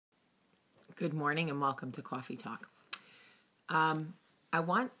Good morning and welcome to Cawfeetawk. I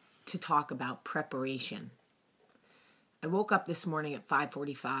want to talk about preparation. I woke up this morning at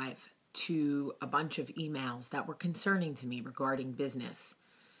 5:45 to a bunch of emails that were concerning to me regarding business.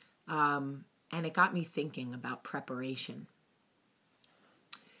 And it got me thinking about preparation.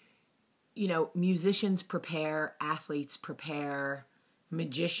 You know, musicians prepare, athletes prepare,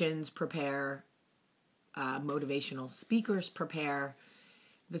 magicians prepare, motivational speakers prepare.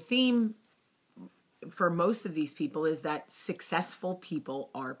 The theme for most of these people is that successful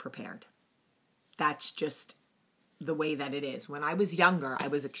people are prepared. That's just the way that it is. When I was younger, I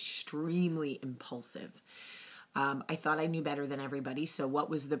was extremely impulsive. I thought I knew better than everybody, so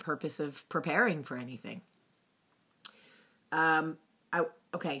what was the purpose of preparing for anything?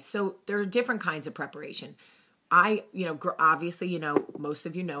 Okay, so there are different kinds of preparation. Obviously, most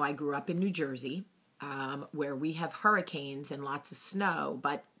of you know I grew up in New Jersey, where we have hurricanes and lots of snow,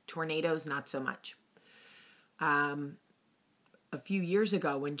 but tornadoes, not so much. A few years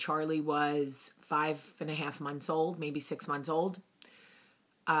ago when Charlie was 5.5 months old, maybe 6 months old,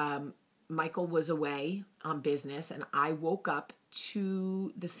 Michael was away on business and I woke up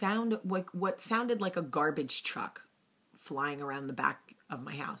to the sound, like what sounded like a garbage truck flying around the back of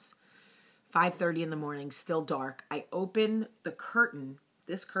my house. 5:30 in the morning, still dark. I open the curtain,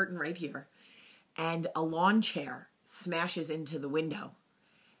 this curtain right here, and a lawn chair smashes into the window.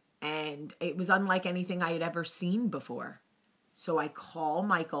 And it was unlike anything I had ever seen before. So I call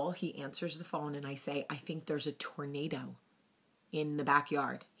Michael, he answers the phone, and I say, I think there's a tornado in the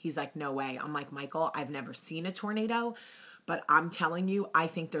backyard. He's like, no way. I'm like, Michael, I've never seen a tornado, but I'm telling you, I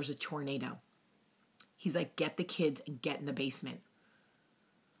think there's a tornado. He's like, get the kids and get in the basement.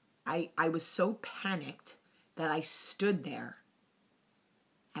 I was so panicked that I stood there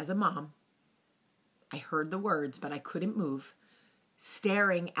as a mom. I heard the words, but I couldn't move,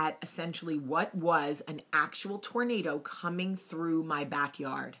 staring at essentially what was an actual tornado coming through my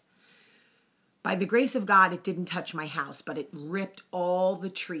backyard. By the grace of God, it didn't touch my house, but it ripped all the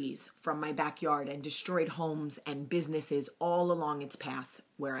trees from my backyard and destroyed homes and businesses all along its path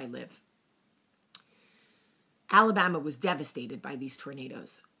where I live. Alabama was devastated by these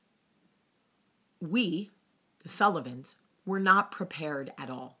tornadoes. We, the Sullivans, were not prepared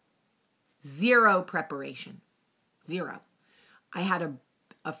at all. Zero preparation. Zero. I had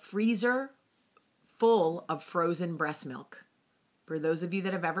a freezer full of frozen breast milk. For those of you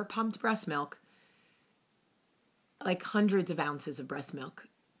that have ever pumped breast milk, like hundreds of ounces of breast milk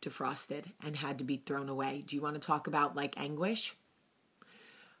defrosted and had to be thrown away. Do you want to talk about like anguish?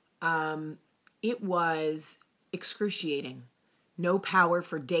 It was excruciating. No power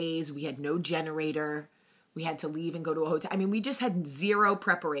for days. We had no generator. We had to leave and go to a hotel. I mean, we just had zero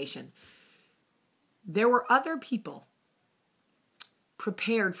preparation. There were other people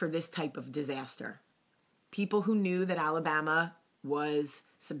prepared for this type of disaster. People who knew that Alabama was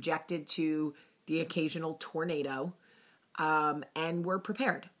subjected to the occasional tornado and were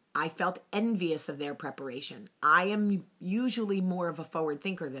prepared. I felt envious of their preparation. I am usually more of a forward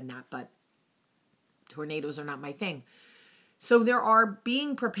thinker than that, but tornadoes are not my thing. So there are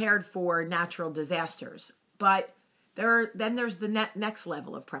being prepared for natural disasters, but there's the next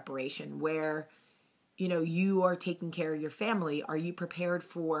level of preparation where you are taking care of your family. Are you prepared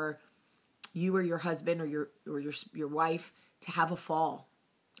for you or your husband or your wife to have a fall,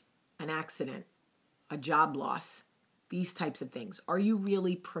 an accident, a job loss, these types of things? Are you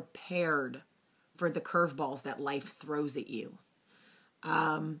really prepared for the curveballs that life throws at you?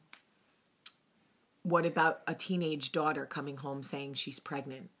 What about a teenage daughter coming home saying she's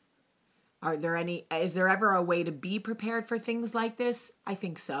pregnant? Is there ever a way to be prepared for things like this? I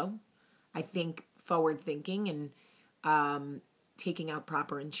think so. I think forward thinking and taking out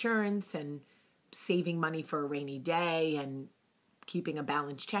proper insurance and saving money for a rainy day and keeping a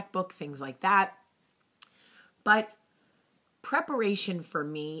balanced checkbook, things like that. But preparation for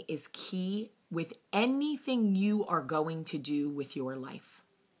me is key with anything you are going to do with your life.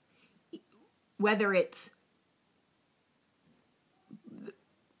 Whether it's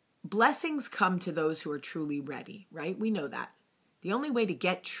blessings come to those who are truly ready, right? We know that. The only way to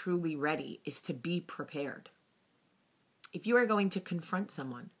get truly ready is to be prepared. If you are going to confront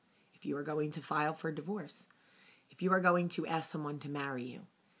someone, if you are going to file for divorce, if you are going to ask someone to marry you,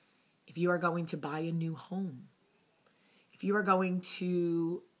 if you are going to buy a new home, if you are going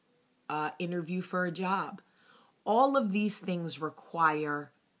to interview for a job, all of these things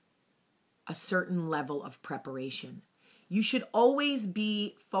require a certain level of preparation. You should always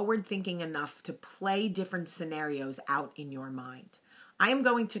be forward thinking enough to play different scenarios out in your mind. I am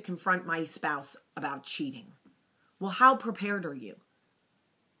going to confront my spouse about cheating. Well, how prepared are you?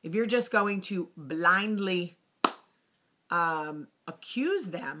 If you're just going to blindly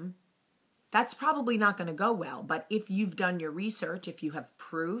accuse them, that's probably not going to go well. But if you've done your research, if you have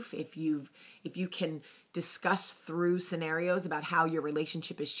proof, if you can discuss through scenarios about how your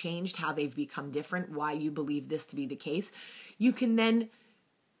relationship has changed, how they've become different, why you believe this to be the case, you can then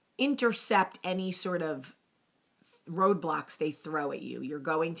intercept any sort of roadblocks they throw at you. You're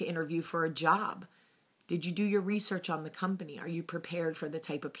going to interview for a job. Did you do your research on the company? Are you prepared for the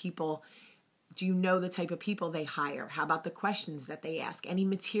type of people? Do you know the type of people they hire? How about the questions that they ask? Any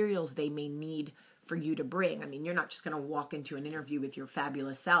materials they may need for you to bring? I mean, you're not just going to walk into an interview with your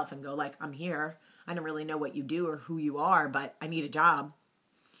fabulous self and go like, I'm here. I don't really know what you do or who you are, but I need a job.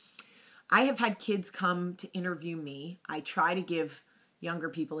 I have had kids come to interview me. I try to give younger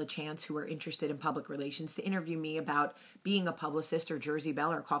people a chance who are interested in public relations to interview me about being a publicist or Jersey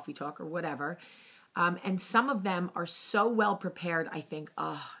Belle or Cawfeetawk or whatever. And some of them are so well prepared, I think,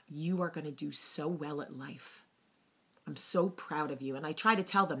 you are going to do so well at life. I'm so proud of you. And I try to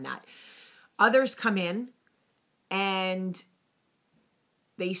tell them that. Others come in and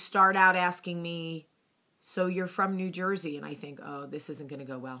they start out asking me, so you're from New Jersey? And I think, oh, this isn't going to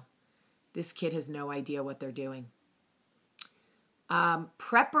go well. This kid has no idea what they're doing.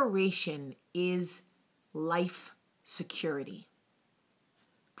 Preparation is life security.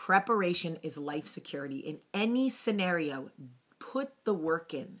 Preparation is life security. In any scenario, put the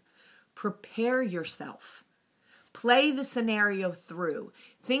work in. Prepare yourself. Play the scenario through.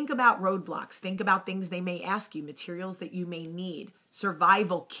 Think about roadblocks. Think about things they may ask you, materials that you may need,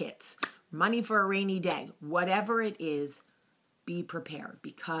 survival kits, money for a rainy day. Whatever it is, be prepared,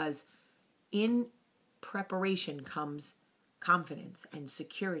 because in preparation comes confidence and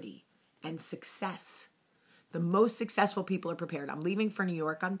security and success. The most successful people are prepared. I'm leaving for New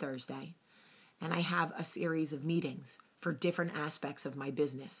York on Thursday, and I have a series of meetings for different aspects of my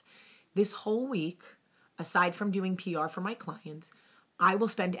business. This whole week, aside from doing PR for my clients, I will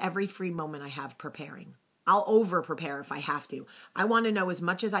spend every free moment I have preparing. I'll over-prepare if I have to. I want to know as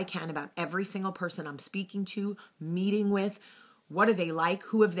much as I can about every single person I'm speaking to, meeting with. What are they like?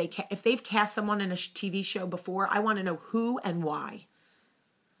 Who have they if they've cast someone in a TV show before, I want to know who and why.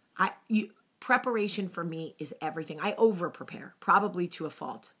 Preparation for me is everything. I over-prepare, probably to a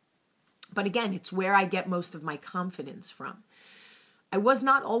fault. But again, it's where I get most of my confidence from. I was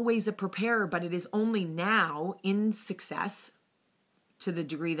not always a preparer, but it is only now in success, to the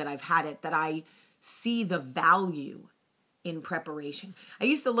degree that I've had it, that I see the value in preparation. I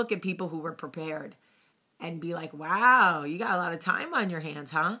used to look at people who were prepared and be like, wow, you got a lot of time on your hands,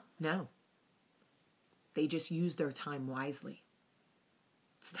 huh? No. They just use their time wisely.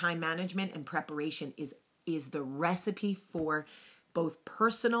 It's time management, and preparation is the recipe for both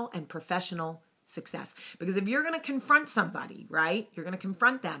personal and professional success. Because if you're going to confront somebody, right? You're going to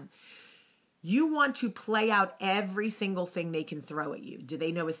confront them. You want to play out every single thing they can throw at you. Do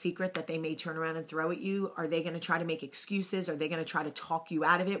they know a secret that they may turn around and throw at you? Are they going to try to make excuses? Are they going to try to talk you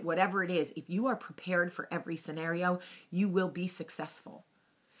out of it? Whatever it is, if you are prepared for every scenario, you will be successful.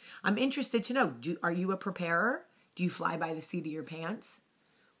 I'm interested to know, are you a preparer? Do you fly by the seat of your pants?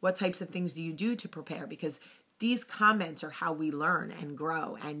 What types of things do you do to prepare? Because these comments are how we learn and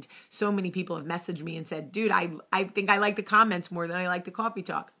grow. And so many people have messaged me and said, dude, I think I like the comments more than I like the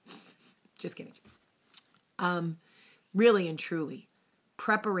Cawfeetawk. Just kidding. Really and truly,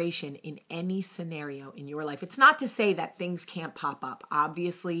 preparation in any scenario in your life. It's not to say that things can't pop up.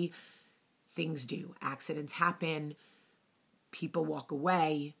 Obviously, things do. Accidents happen. People walk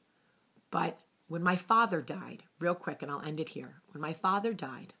away. But when my father died, real quick, and I'll end it here. When my father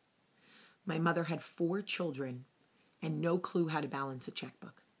died, my mother had 4 children and no clue how to balance a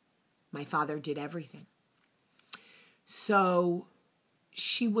checkbook. My father did everything. So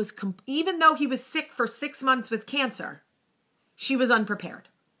she was, even though he was sick for 6 months with cancer, she was unprepared.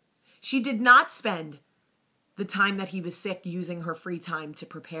 She did not spend the time that he was sick using her free time to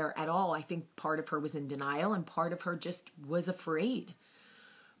prepare at all. I think part of her was in denial and part of her just was afraid.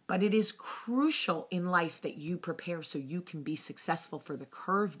 But it is crucial in life that you prepare so you can be successful for the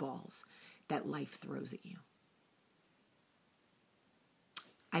curveballs that life throws at you.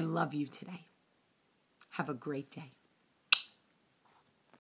 I love you today. Have a great day.